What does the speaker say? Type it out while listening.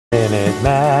Minute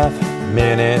Math.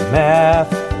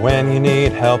 When you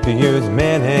need help, you use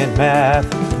Minute Math.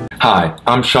 Hi,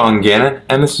 I'm Sean Gannon,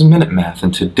 and this is Minute Math,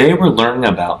 and today we're learning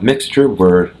about mixture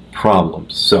word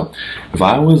problems. So, if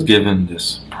I was given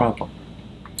this problem,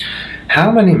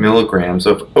 how many milligrams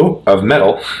of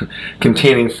metal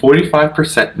containing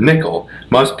 45% nickel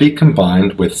must be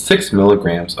combined with 6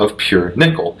 milligrams of pure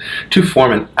nickel to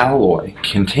form an alloy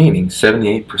containing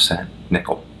 78%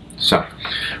 nickel? So,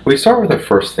 we start with our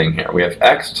first thing here. We have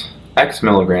X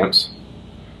milligrams.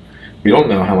 We don't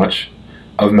know how much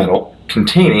of metal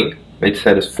containing, they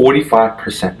said, is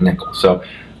 45% nickel. So,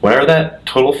 whatever that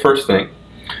total first thing,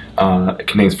 it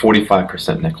contains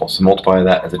 45% nickel. So multiply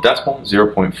that as a decimal,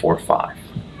 0.45.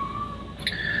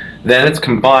 Then it's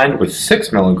combined with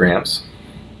 6 milligrams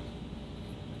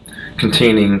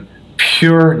containing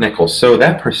pure nickel. So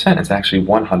that percent is actually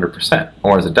 100%,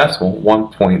 or as a decimal,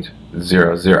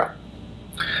 1.00.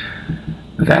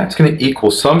 That's going to equal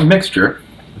some mixture,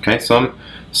 okay, some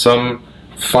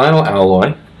final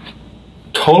alloy.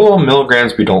 Total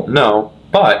milligrams we don't know,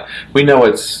 but we know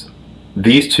it's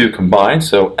these two combined,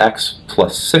 so X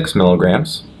plus 6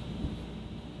 milligrams,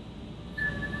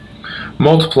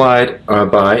 multiplied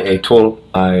by a total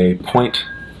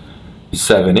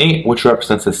 0.78, which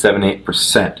represents a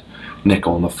 78%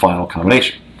 nickel in the final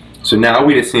combination. So now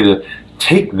we just need to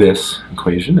take this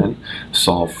equation and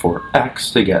solve for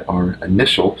X to get our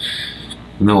initial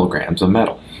milligrams of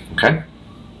metal. Okay?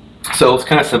 So let's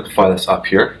kind of simplify this up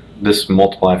here. This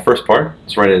multiply first part,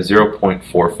 let's write it as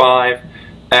 0.45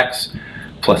 X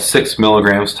plus 6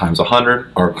 milligrams times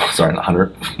 100, or sorry, not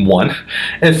 100, 1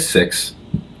 is 6,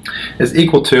 is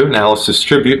equal to, now let's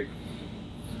distribute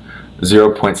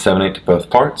 0.78 to both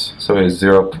parts, so it is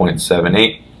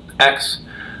 0.78 X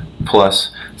plus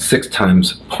 6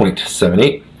 times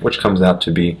 0.78, which comes out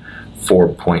to be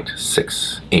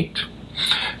 4.68.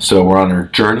 So we're on our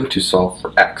journey to solve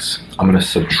for X. I'm going to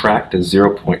subtract a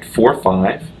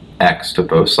 0.45 X to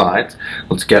both sides.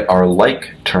 Let's get our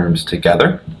like terms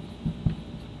together.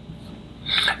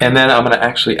 And then I'm going to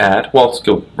actually add, well, let's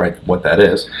go write what that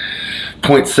is.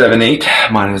 0.78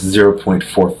 minus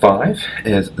 0.45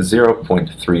 is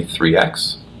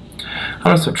 0.33x. I'm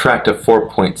going to subtract a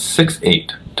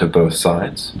 4.68 to both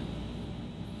sides.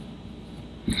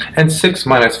 And 6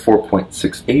 minus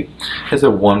 4.68 is a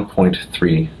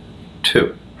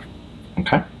 1.32.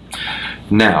 Okay?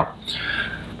 Now,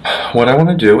 what I want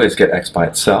to do is get x by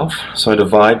itself, so I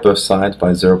divide both sides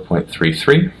by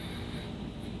 0.33,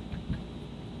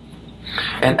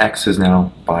 and x is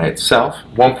now by itself.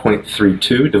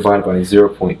 1.32 divided by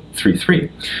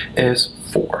 0.33 is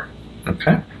 4.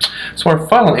 Okay? So our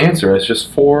final answer is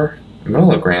just 4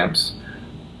 milligrams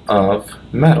of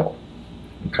metal.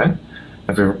 Okay?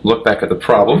 If we look back at the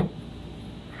problem,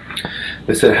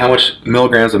 they said how much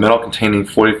milligrams of metal containing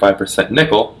 45%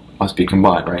 nickel must be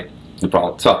combined, right? The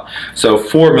problem itself. So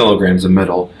 4 milligrams of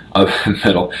metal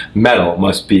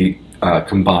must be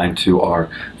combined to our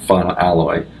final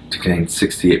alloy to contain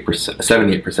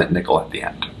 78% nickel at the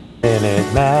end.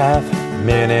 Minute Math.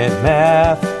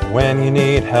 When you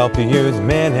need help, you use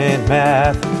Minute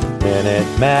Math. Minute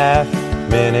Math.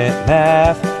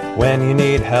 When you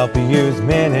need help, you use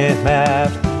Minute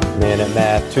Math.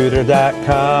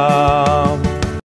 MinuteMathTutor.com.